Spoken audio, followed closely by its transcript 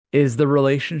Is the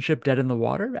relationship dead in the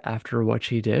water after what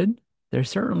she did? There's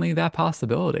certainly that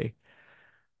possibility.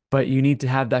 But you need to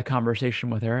have that conversation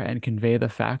with her and convey the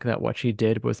fact that what she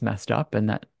did was messed up and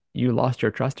that you lost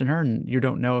your trust in her and you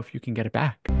don't know if you can get it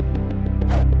back.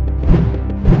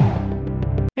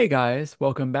 Hey guys,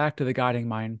 welcome back to the Guiding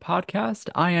Mind podcast.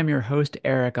 I am your host,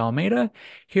 Eric Almeida,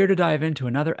 here to dive into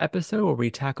another episode where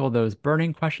we tackle those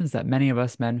burning questions that many of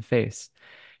us men face.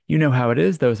 You know how it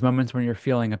is, those moments when you're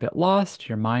feeling a bit lost,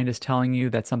 your mind is telling you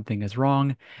that something is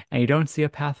wrong, and you don't see a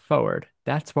path forward.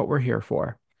 That's what we're here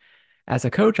for. As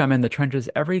a coach, I'm in the trenches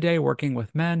every day working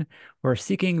with men who are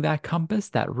seeking that compass,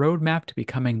 that roadmap to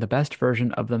becoming the best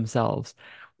version of themselves.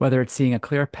 Whether it's seeing a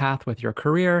clear path with your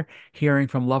career, hearing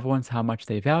from loved ones how much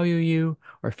they value you,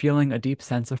 or feeling a deep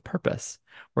sense of purpose,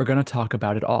 we're going to talk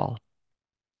about it all.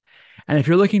 And if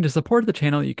you're looking to support the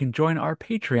channel, you can join our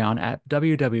Patreon at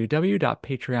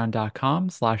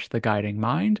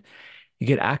www.patreon.com/theguidingmind. You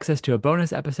get access to a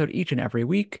bonus episode each and every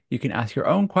week. You can ask your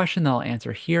own question that I'll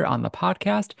answer here on the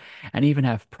podcast, and even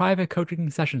have private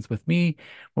coaching sessions with me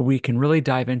where we can really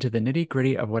dive into the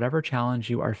nitty-gritty of whatever challenge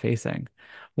you are facing.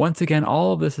 Once again,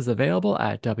 all of this is available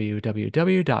at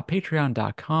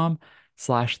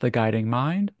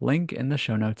www.patreon.com/theguidingmind, link in the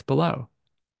show notes below.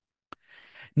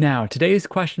 Now, today's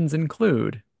questions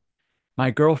include: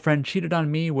 my girlfriend cheated on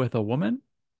me with a woman.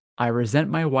 I resent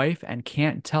my wife and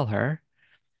can't tell her.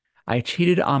 I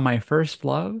cheated on my first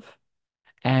love.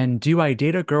 And do I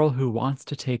date a girl who wants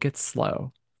to take it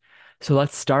slow? So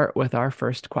let's start with our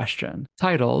first question,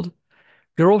 titled,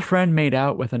 Girlfriend Made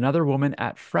Out with Another Woman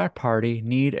at Frat Party,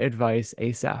 Need Advice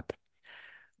ASAP.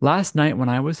 Last night when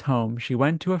I was home, she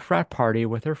went to a frat party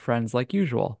with her friends like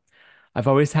usual. I've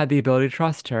always had the ability to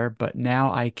trust her, but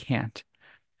now I can't.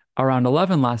 Around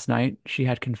 11 last night, she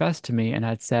had confessed to me and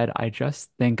had said, I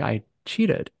just think I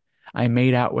cheated. I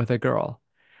made out with a girl.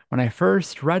 When I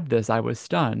first read this, I was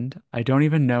stunned. I don't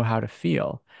even know how to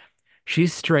feel.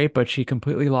 She's straight, but she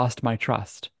completely lost my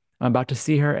trust. I'm about to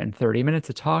see her in 30 minutes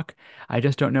to talk. I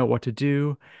just don't know what to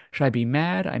do. Should I be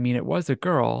mad? I mean, it was a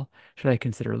girl. Should I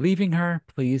consider leaving her?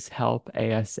 Please help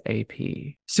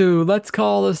ASAP. So let's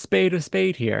call a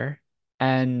spade here.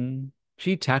 And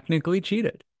she technically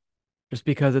cheated. Just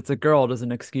because it's a girl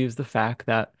doesn't excuse the fact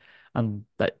that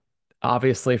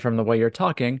obviously from the way you're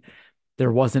talking,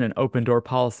 there wasn't an open door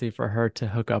policy for her to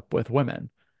hook up with women.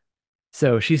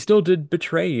 So she still did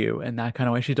betray you in that kind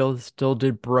of way. She still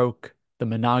did broke the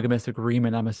monogamous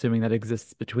agreement, I'm assuming, that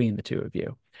exists between the two of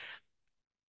you.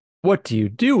 What do you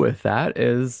do with that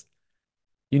is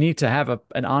you need to have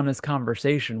an honest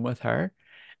conversation with her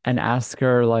and ask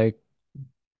her, like,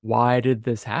 why did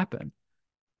this happen?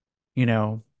 You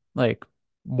know, like,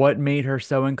 what made her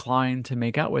so inclined to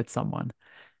make out with someone?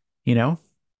 You know,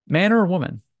 man or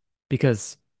woman?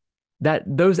 Because that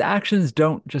those actions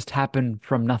don't just happen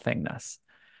from nothingness.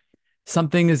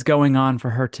 Something is going on for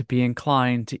her to be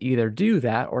inclined to either do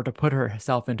that or to put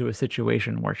herself into a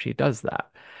situation where she does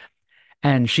that.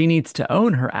 And she needs to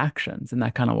own her actions in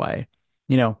that kind of way.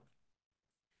 You know,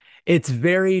 it's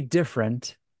very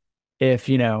different if,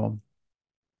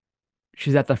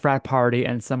 she's at the frat party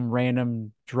and some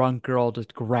random drunk girl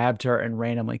just grabbed her and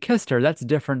randomly kissed her. That's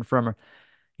different from,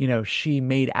 she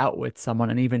made out with someone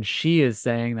and even she is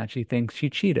saying that she thinks she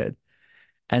cheated.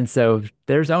 And so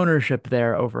there's ownership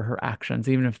there over her actions,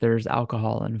 even if there's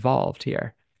alcohol involved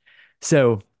here.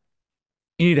 So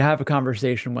you need to have a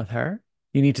conversation with her.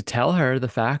 You need to tell her the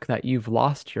fact that you've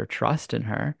lost your trust in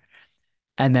her.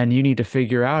 And then you need to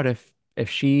figure out if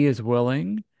she is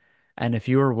willing and if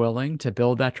you are willing to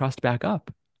build that trust back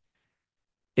up.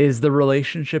 Is the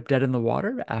relationship dead in the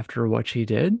water after what she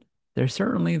did? There's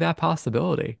certainly that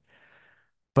possibility.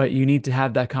 But you need to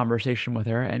have that conversation with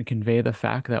her and convey the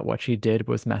fact that what she did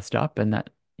was messed up and that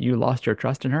you lost your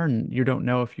trust in her and you don't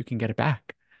know if you can get it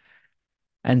back.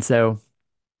 And so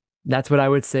that's what I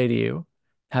would say to you.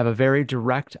 Have a very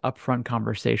direct, upfront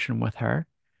conversation with her.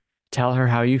 Tell her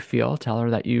how you feel. Tell her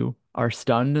that you are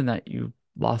stunned and that you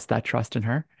lost that trust in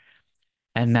her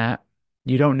and that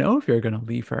you don't know if you're going to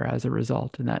leave her as a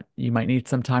result and that you might need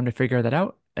some time to figure that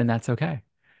out. And that's okay.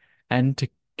 And to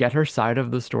get her side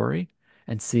of the story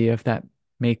and see if that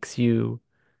makes you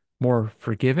more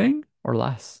forgiving or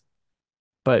less.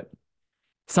 But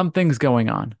something's going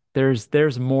on.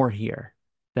 There's more here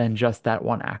than just that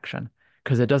one action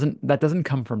because that doesn't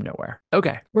come from nowhere.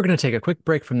 Okay, we're going to take a quick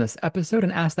break from this episode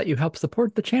and ask that you help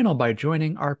support the channel by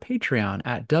joining our Patreon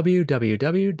at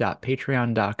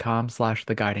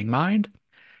www.patreon.com/theguidingmind.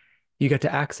 You get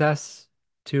to access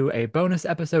to a bonus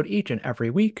episode each and every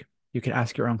week. You can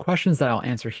ask your own questions that I'll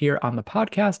answer here on the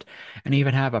podcast and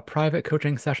even have a private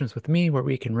coaching sessions with me where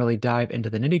we can really dive into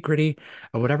the nitty-gritty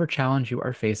of whatever challenge you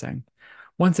are facing.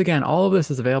 Once again, all of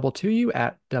this is available to you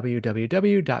at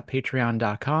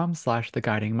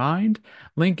www.patreon.com/theguidingmind,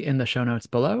 link in the show notes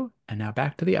below. And now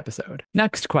back to the episode.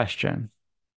 Next question.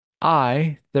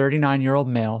 I, 39-year-old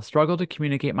male, struggle to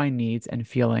communicate my needs and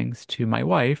feelings to my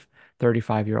wife,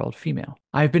 35-year-old female.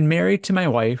 I've been married to my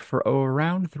wife for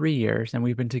around 3 years and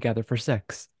we've been together for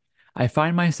six. I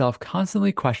find myself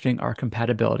constantly questioning our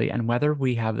compatibility and whether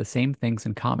we have the same things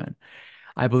in common.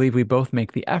 I believe we both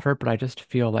make the effort, but I just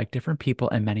feel like different people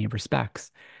in many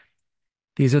respects.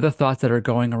 These are the thoughts that are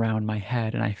going around my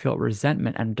head, and I feel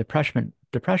resentment and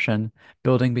depression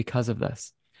building because of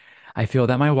this. I feel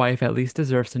that my wife at least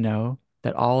deserves to know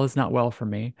that all is not well for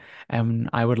me, and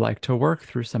I would like to work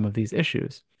through some of these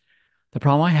issues. The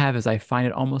problem I have is I find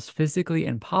it almost physically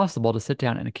impossible to sit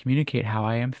down and communicate how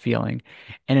I am feeling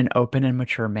in an open and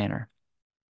mature manner.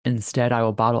 Instead, I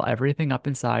will bottle everything up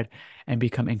inside and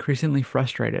become increasingly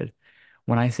frustrated.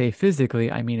 When I say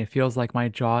physically, I mean it feels like my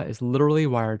jaw is literally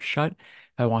wired shut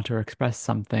if I want to express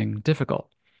something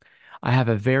difficult. I have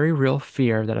a very real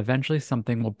fear that eventually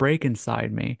something will break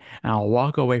inside me and I'll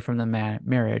walk away from the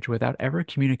marriage without ever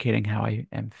communicating how I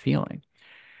am feeling.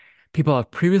 People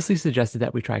have previously suggested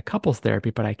that we try couples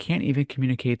therapy, but I can't even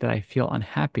communicate that I feel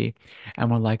unhappy and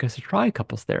would like us to try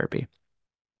couples therapy.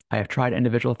 I have tried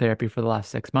individual therapy for the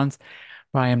last 6 months,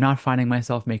 but I am not finding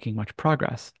myself making much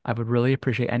progress. I would really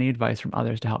appreciate any advice from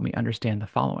others to help me understand the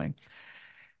following.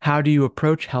 How do you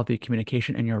approach healthy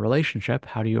communication in your relationship?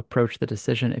 How do you approach the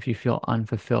decision if you feel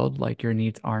unfulfilled, like your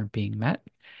needs aren't being met?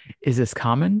 Is this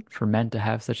common for men to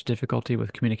have such difficulty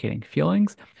with communicating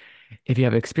feelings? If you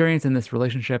have experience in this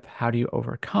relationship, how do you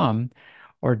overcome?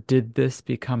 Or did this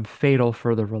become fatal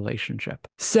for the relationship?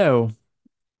 So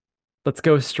let's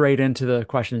go straight into the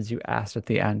questions you asked at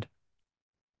the end.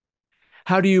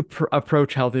 How do you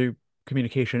approach healthy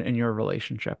communication in your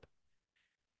relationship?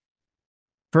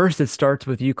 First, it starts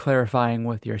with you clarifying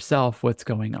with yourself what's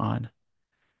going on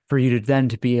for you to then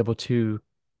to be able to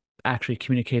actually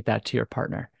communicate that to your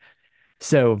partner.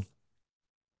 So,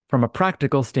 from a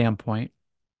practical standpoint,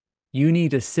 you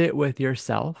need to sit with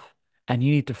yourself and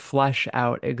you need to flesh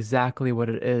out exactly what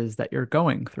it is that you're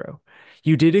going through.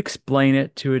 You did explain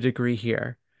it to a degree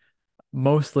here,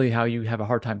 mostly how you have a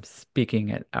hard time speaking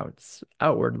it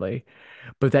outwardly,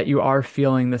 but that you are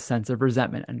feeling the sense of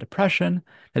resentment and depression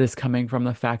that is coming from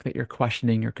the fact that you're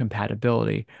questioning your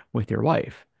compatibility with your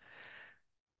wife.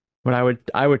 What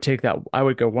I would take that I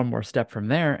would go one more step from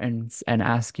there and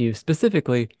ask you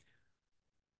specifically,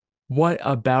 what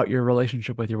about your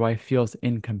relationship with your wife feels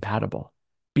incompatible?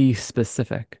 Be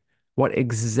specific. What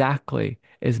exactly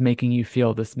is making you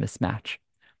feel this mismatch?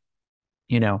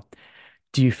 You know,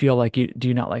 do you feel like you do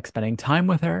you not like spending time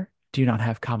with her? Do you not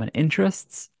have common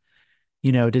interests?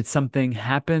 Did something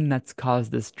happen that's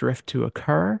caused this drift to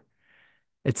occur,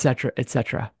 etc.,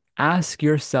 etc. Ask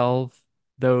yourself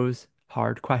those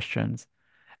hard questions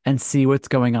and see what's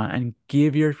going on and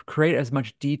create as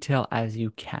much detail as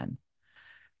you can.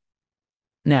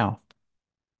 Now,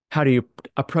 how do you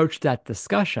approach that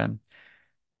discussion?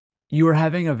 You are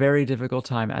having a very difficult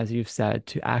time, as you've said,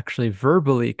 to actually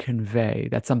verbally convey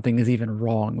that something is even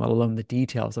wrong, let alone the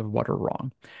details of what are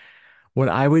wrong. What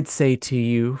I would say to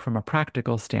you from a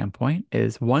practical standpoint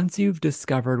is once you've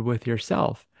discovered with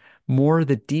yourself more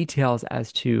the details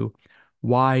as to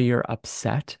why you're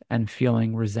upset and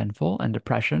feeling resentful and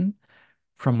depression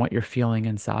from what you're feeling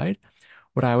inside,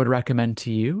 what I would recommend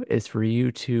to you is for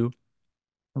you to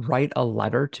write a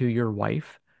letter to your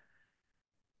wife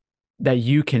that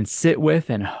you can sit with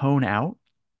and hone out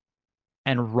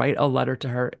and write a letter to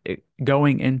her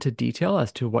going into detail as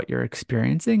to what you're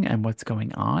experiencing and what's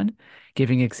going on,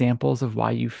 giving examples of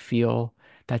why you feel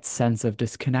that sense of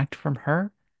disconnect from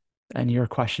her and your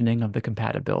questioning of the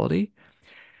compatibility.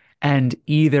 And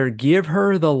either give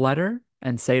her the letter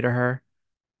and say to her,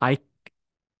 I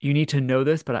you need to know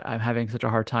this, but I'm having such a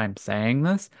hard time saying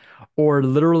this, or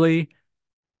literally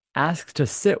ask to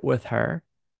sit with her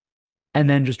and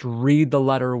then just read the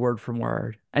letter word from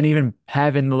word and even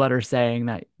have in the letter saying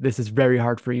that this is very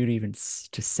hard for you to even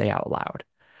to say out loud.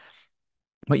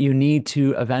 But you need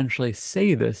to eventually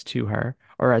say this to her,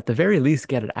 or at the very least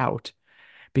get it out,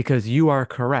 because you are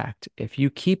correct. If you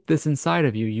keep this inside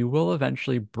of you, you will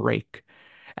eventually break,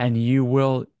 and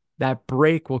that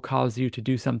break will cause you to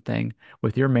do something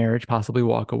with your marriage, possibly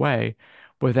walk away,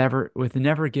 with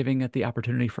never giving it the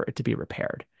opportunity for it to be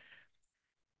repaired.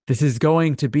 This is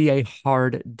going to be a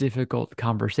hard, difficult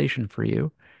conversation for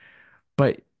you,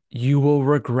 but you will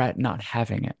regret not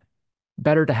having it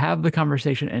better to have the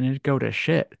conversation and it go to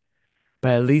shit,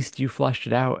 but at least you flushed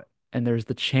it out and there's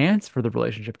the chance for the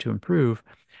relationship to improve,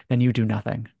 then you do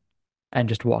nothing and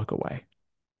just walk away.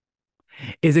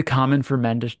 Is it common for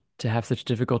men to have such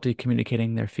difficulty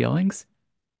communicating their feelings?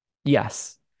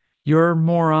 Yes. You're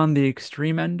more on the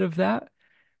extreme end of that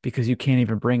because you can't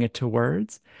even bring it to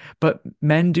words. But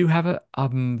men do have a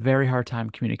very hard time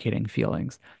communicating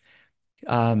feelings.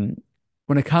 Um,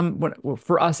 well,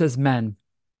 for us as men,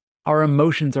 our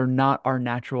emotions are not our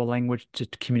natural language to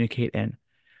communicate in.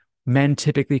 Men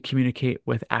typically communicate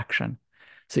with action.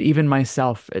 So even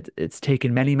myself, it's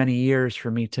taken many, many years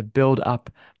for me to build up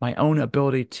my own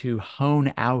ability to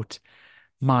hone out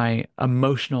my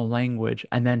emotional language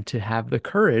and then to have the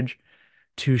courage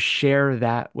to share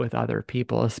that with other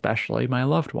people, especially my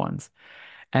loved ones.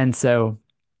 And so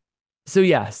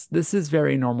yes, this is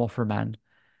very normal for men.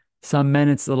 Some men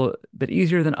it's a little bit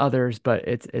easier than others, but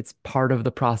it's part of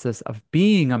the process of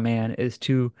being a man is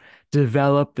to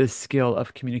develop this skill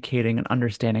of communicating and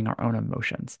understanding our own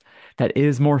emotions. That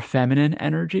is more feminine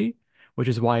energy, which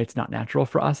is why it's not natural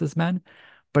for us as men,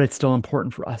 but it's still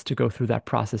important for us to go through that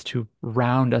process to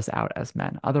round us out as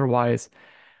men. Otherwise,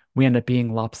 we end up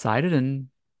being lopsided and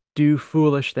do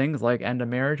foolish things like end a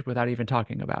marriage without even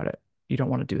talking about it. You don't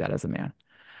want to do that as a man.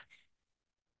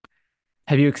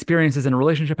 Have you experienced this in a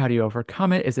relationship? How do you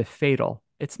overcome it? Is it fatal?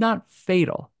 It's not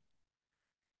fatal.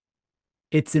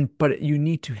 But you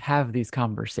need to have these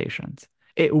conversations.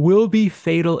 It will be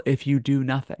fatal if you do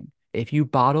nothing. If you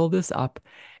bottle this up,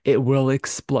 it will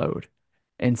explode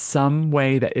in some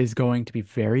way that is going to be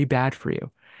very bad for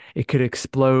you. It could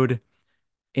explode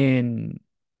in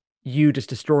you just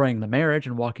destroying the marriage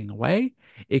and walking away.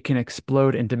 It can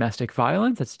explode in domestic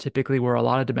violence. That's typically where a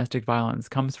lot of domestic violence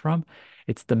comes from.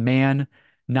 It's the man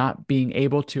not being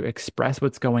able to express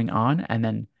what's going on and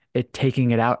then it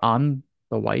taking it out on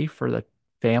the wife or the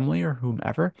family or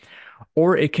whomever.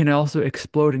 Or it can also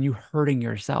explode in you hurting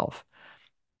yourself.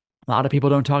 A lot of people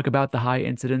don't talk about the high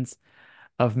incidence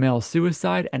of male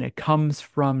suicide, and it comes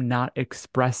from not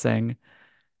expressing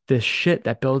this shit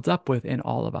that builds up within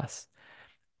all of us.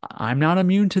 I'm not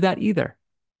immune to that either.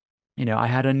 I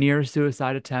had a near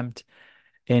suicide attempt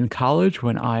in college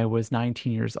when I was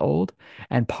 19 years old.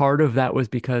 And part of that was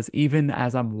because even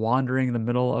as I'm wandering in the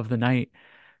middle of the night,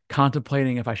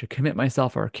 contemplating if I should commit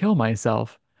myself or kill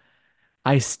myself,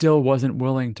 I still wasn't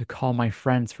willing to call my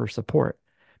friends for support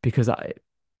because I,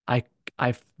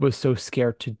 I was so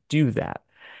scared to do that.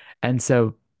 And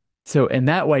so in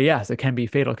that way, yes, it can be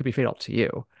fatal. It could be fatal to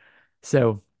you.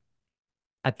 So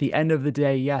at the end of the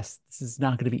day, yes, this is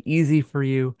not going to be easy for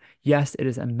you. Yes, it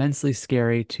is immensely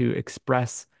scary to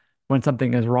express when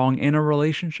something is wrong in a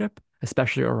relationship,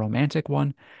 especially a romantic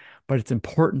one, but it's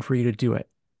important for you to do it.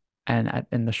 And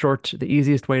in the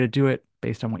easiest way to do it,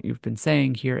 based on what you've been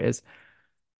saying here, is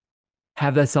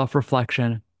have that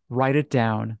self-reflection, write it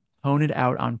down, hone it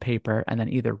out on paper, and then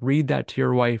either read that to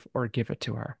your wife or give it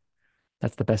to her.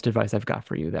 That's the best advice I've got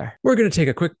for you there. We're going to take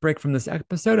a quick break from this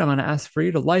episode. I'm going to ask for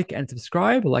you to like and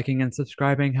subscribe. Liking and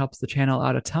subscribing helps the channel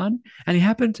out a ton. And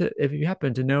if you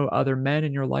happen to know other men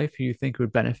in your life who you think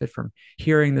would benefit from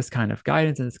hearing this kind of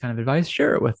guidance and this kind of advice,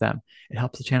 share it with them. It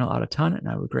helps the channel out a ton, and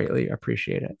I would greatly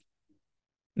appreciate it.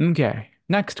 Okay,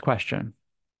 next question.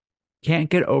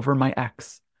 Can't get over my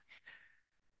ex.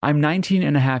 I'm 19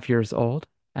 and a half years old,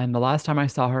 and the last time I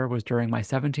saw her was during my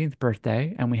 17th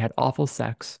birthday, and we had awful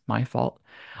sex, my fault.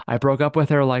 I broke up with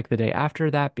her like the day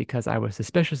after that because I was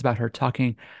suspicious about her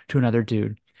talking to another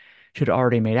dude. She'd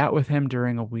already made out with him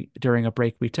during a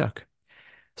break we took.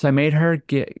 So I made her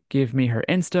give me her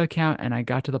Insta account, and I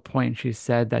got to the point she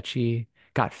said that she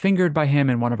got fingered by him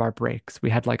in one of our breaks. We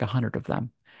had like 100 of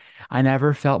them. I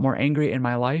never felt more angry in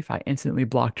my life. I instantly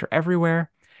blocked her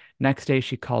everywhere. Next day,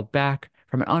 she called back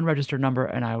from an unregistered number,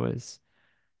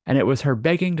 and it was her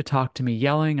begging to talk to me,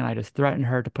 yelling, and I just threatened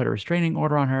her to put a restraining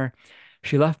order on her.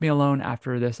 She left me alone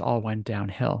after this all went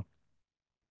downhill.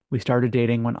 We started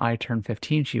dating when I turned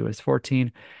 15. She was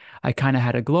 14. I kind of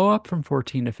had a glow up from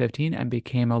 14 to 15 and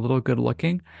became a little good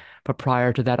looking. But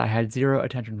prior to that, I had zero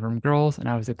attention from girls and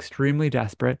I was extremely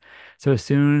desperate. So as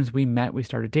soon as we met, we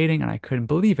started dating and I couldn't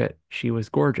believe it. She was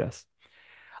gorgeous.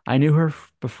 I knew her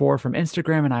before from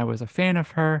Instagram and I was a fan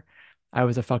of her. I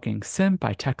was a fucking simp.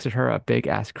 I texted her a big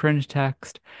ass cringe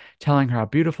text telling her how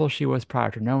beautiful she was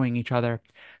prior to knowing each other.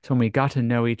 So when we got to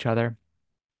know each other,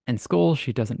 in school,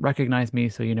 she doesn't recognize me,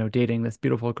 so dating this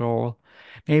beautiful girl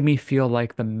made me feel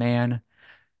like the man.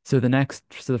 So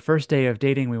the first day of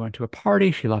dating, we went to a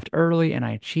party. She left early, and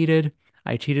I cheated.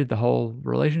 I cheated the whole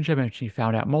relationship, and she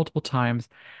found out multiple times.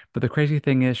 But the crazy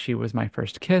thing is, she was my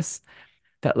first kiss.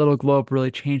 That little glow up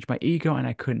really changed my ego and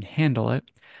I couldn't handle it.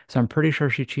 So I'm pretty sure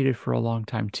she cheated for a long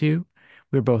time too.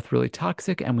 We were both really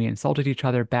toxic and we insulted each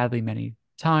other badly many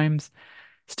times.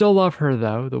 Still love her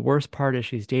though. The worst part is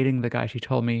she's dating the guy she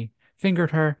told me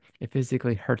fingered her. It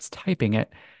physically hurts typing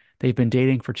it. They've been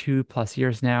dating for 2+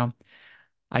 years now.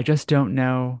 I just don't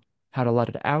know how to let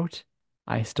it out.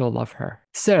 I still love her.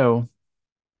 So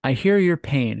I hear your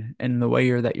pain in the way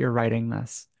you're writing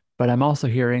this, but I'm also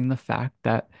hearing the fact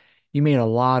that you made a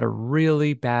lot of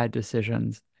really bad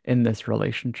decisions in this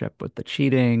relationship with the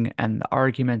cheating and the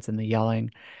arguments and the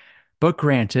yelling. But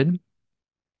granted,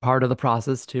 part of the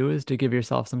process too is to give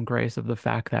yourself some grace of the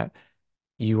fact that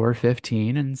you were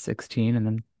 15 and 16 and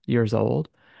then years old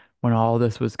when all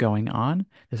this was going on.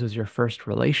 This was your first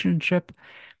relationship.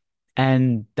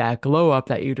 And that glow up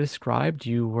that you described,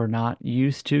 you were not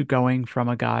used to going from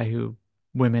a guy who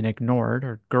women ignored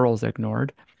or girls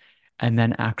ignored, and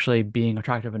then actually being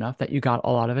attractive enough that you got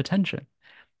a lot of attention.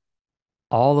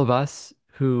 All of us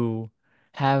who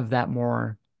have that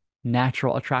more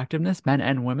natural attractiveness, men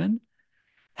and women,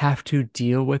 have to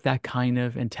deal with that kind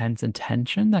of intense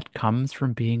attention that comes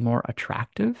from being more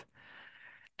attractive.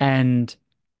 And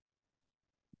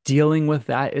dealing with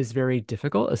that is very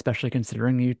difficult, especially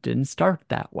considering you didn't start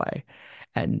that way.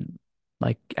 And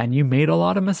and you made a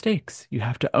lot of mistakes. You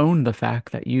have to own the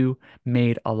fact that you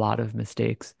made a lot of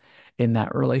mistakes in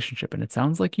that relationship. And it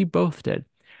sounds like you both did.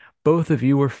 Both of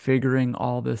you were figuring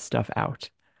all this stuff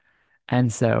out.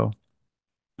 And so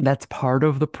that's part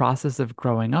of the process of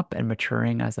growing up and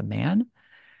maturing as a man.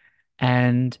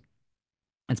 And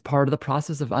it's part of the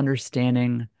process of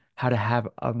understanding how to have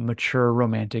a mature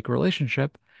romantic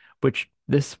relationship, which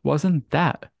this wasn't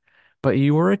that. But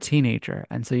you were a teenager,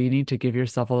 and so you need to give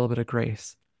yourself a little bit of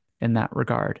grace in that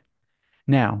regard.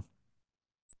 Now,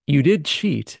 you did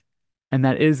cheat, and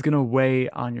that is going to weigh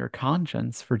on your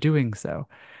conscience for doing so.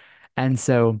 And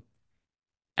so,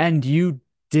 and you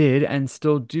did and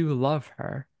still do love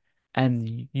her.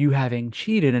 And you having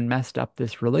cheated and messed up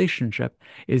this relationship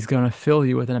is going to fill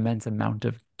you with an immense amount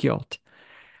of guilt.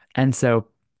 And so,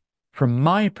 from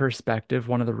my perspective,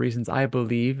 one of the reasons I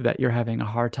believe that you're having a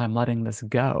hard time letting this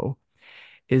go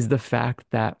is the fact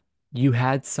that you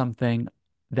had something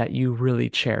that you really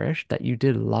cherished, that you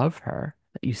did love her,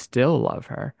 that you still love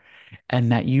her,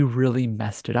 and that you really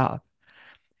messed it up.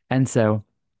 And so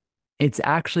it's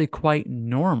actually quite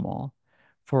normal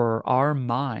for our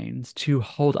minds to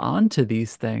hold on to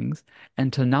these things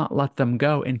and to not let them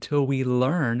go until we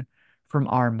learn from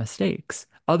our mistakes.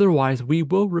 Otherwise, we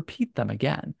will repeat them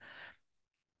again.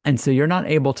 And so you're not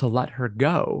able to let her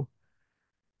go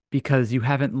because you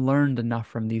haven't learned enough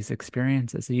from these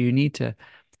experiences. So you need to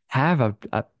have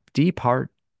a deep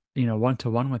heart,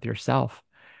 one-to-one with yourself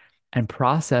and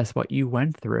process what you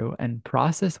went through and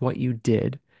process what you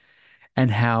did and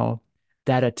how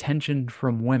that attention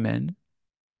from women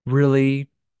really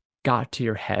got to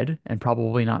your head and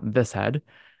probably not this head,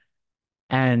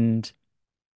 and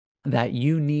that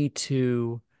you need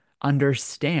to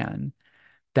understand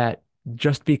that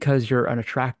just because you're an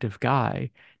attractive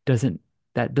guy doesn't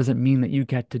that doesn't mean that you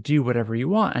get to do whatever you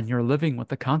want and you're living with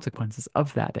the consequences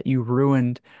of that, that you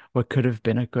ruined what could have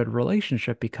been a good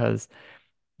relationship because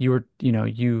you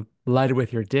led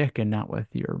with your dick and not with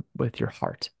your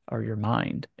heart or your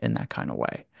mind in that kind of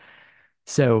way.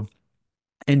 So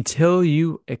until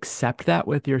you accept that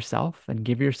with yourself and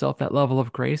give yourself that level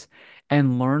of grace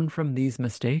and learn from these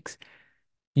mistakes,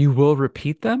 you will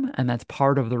repeat them, and that's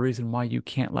part of the reason why you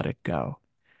can't let it go.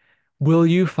 Will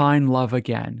you find love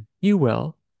again? You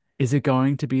will. Is it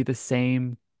going to be the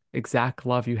same exact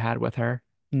love you had with her?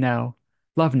 No.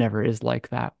 Love never is like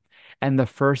that. And the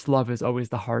first love is always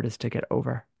the hardest to get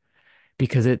over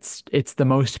because it's the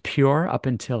most pure up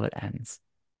until it ends.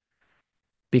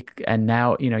 And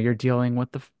now, you're dealing with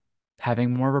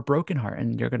having more of a broken heart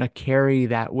and you're going to carry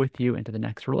that with you into the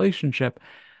next relationship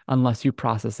unless you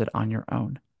process it on your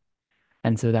own.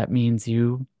 And so that means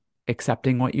you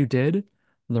accepting what you did,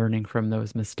 learning from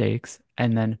those mistakes,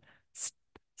 and then s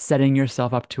setting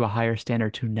yourself up to a higher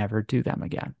standard to never do them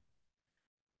again.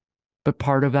 But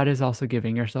part of that is also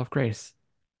giving yourself grace.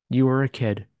 You were a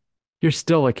kid. You're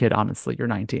still a kid, honestly. You're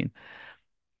 19.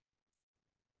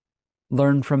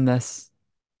 Learn from this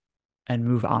and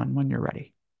move on when you're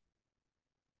ready.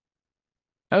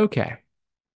 Okay.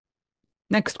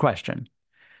 Next question.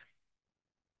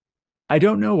 I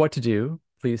don't know what to do.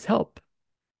 Please help.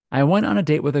 I went on a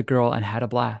date with a girl and had a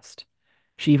blast.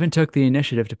 She even took the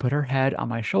initiative to put her head on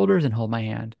my shoulders and hold my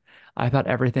hand. I thought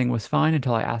everything was fine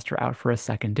until I asked her out for a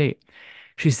second date.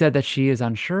 She said that she is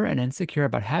unsure and insecure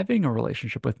about having a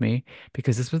relationship with me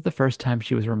because this was the first time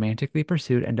she was romantically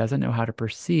pursued and doesn't know how to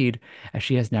proceed as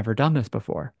she has never done this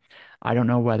before. I don't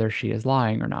know whether she is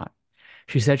lying or not.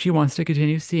 She said she wants to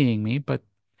continue seeing me, but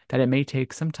that it may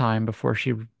take some time before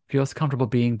she feels comfortable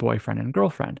being boyfriend and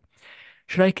girlfriend.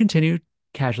 Should I continue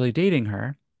casually dating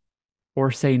her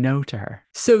or say no to her?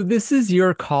 So this is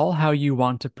your call how you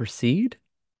want to proceed.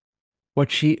 What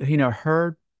she,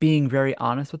 her being very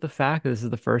honest with the fact that this is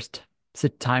the first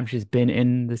time she's been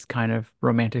in this kind of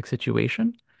romantic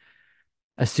situation.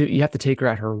 You have to take her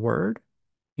at her word.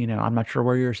 I'm not sure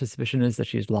where your suspicion is that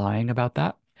she's lying about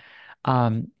that.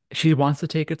 She wants to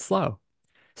take it slow.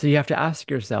 So you have to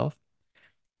ask yourself,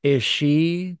 is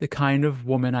she the kind of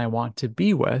woman I want to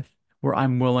be with where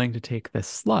I'm willing to take this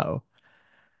slow?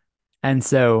 And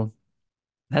so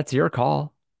that's your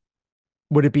call.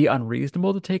 Would it be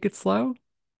unreasonable to take it slow?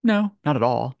 No, not at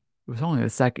all. It was only the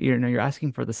second, you're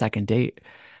asking for the second date.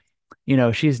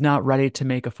 She's not ready to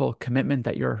make a full commitment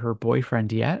that you're her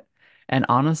boyfriend yet. And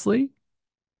honestly,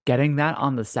 getting that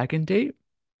on the second date,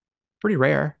 pretty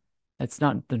rare. That's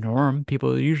not the norm.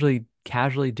 People usually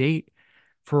casually date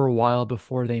for a while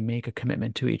before they make a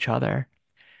commitment to each other.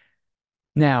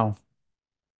 Now,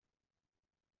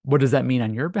 what does that mean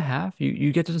on your behalf?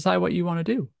 You get to decide what you want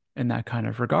to do in that kind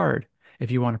of regard,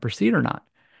 if you want to proceed or not.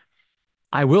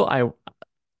 I will,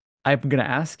 I'm gonna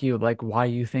ask you like why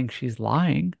you think she's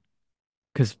lying,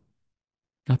 because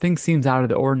nothing seems out of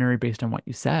the ordinary based on what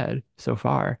you said so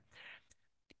far.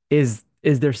 Is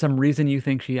there some reason you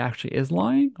think she actually is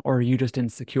lying, or are you just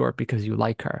insecure because you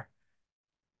like her?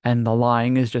 And the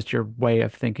lying is just your way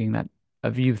of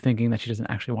you thinking that she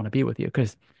doesn't actually want to be with you.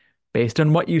 Because based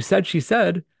on what you said,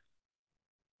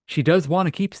 she does want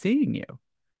to keep seeing you.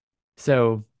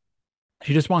 So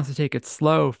she just wants to take it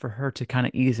slow for her to kind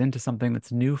of ease into something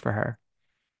that's new for her.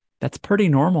 That's pretty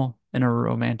normal in a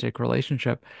romantic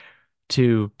relationship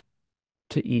to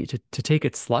to take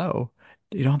it slow.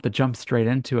 You don't have to jump straight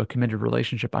into a committed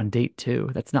relationship on date two.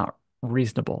 That's not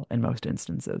reasonable in most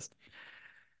instances.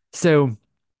 So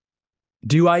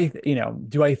do I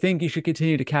think you should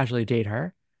continue to casually date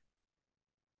her?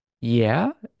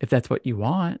 Yeah, if that's what you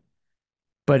want.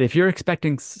 But if you're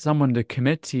expecting someone to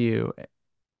commit to you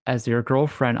as your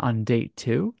girlfriend on date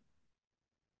two,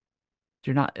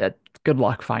 you're not, good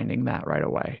luck finding that right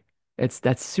away.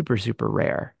 That's super, super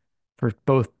rare for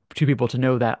both two people to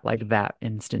know that like that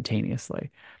instantaneously.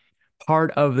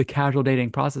 Part of the casual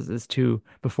dating process is to,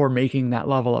 before making that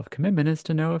level of commitment, is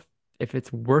to know if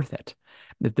it's worth it,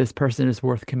 if this person is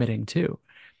worth committing to.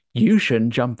 You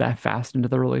shouldn't jump that fast into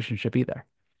the relationship either.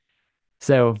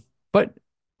 So, but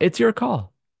it's your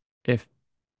call. If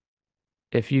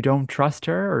if you don't trust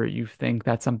her or you think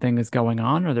that something is going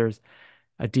on or there's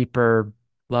a deeper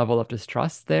level of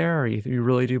distrust there or you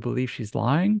really do believe she's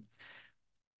lying,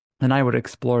 then I would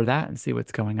explore that and see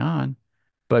what's going on.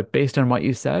 But based on what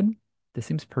you said, this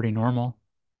seems pretty normal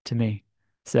to me.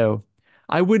 So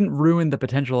I wouldn't ruin the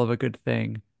potential of a good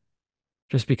thing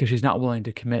just because she's not willing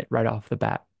to commit right off the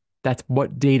bat. That's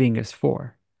what dating is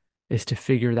for, is to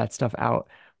figure that stuff out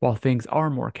while things are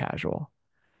more casual.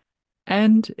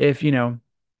 And if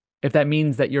that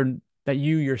means that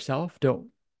you yourself don't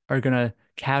are gonna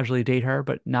casually date her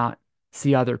but not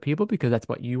see other people because that's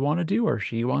what you want to do or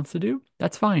she wants to do,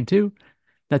 that's fine too.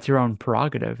 That's your own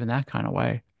prerogative in that kind of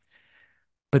way.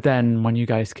 But then when you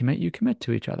guys commit, you commit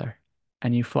to each other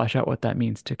and you flesh out what that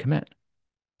means to commit.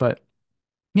 But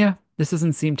yeah, this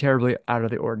doesn't seem terribly out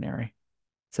of the ordinary.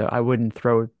 So I wouldn't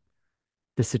throw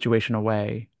this situation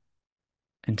away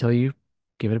until you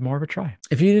give it more of a try.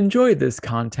 If you enjoyed this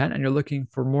content and you're looking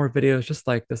for more videos just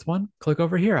like this one, click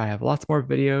over here. I have lots more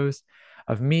videos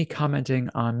of me commenting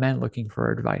on men looking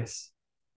for advice.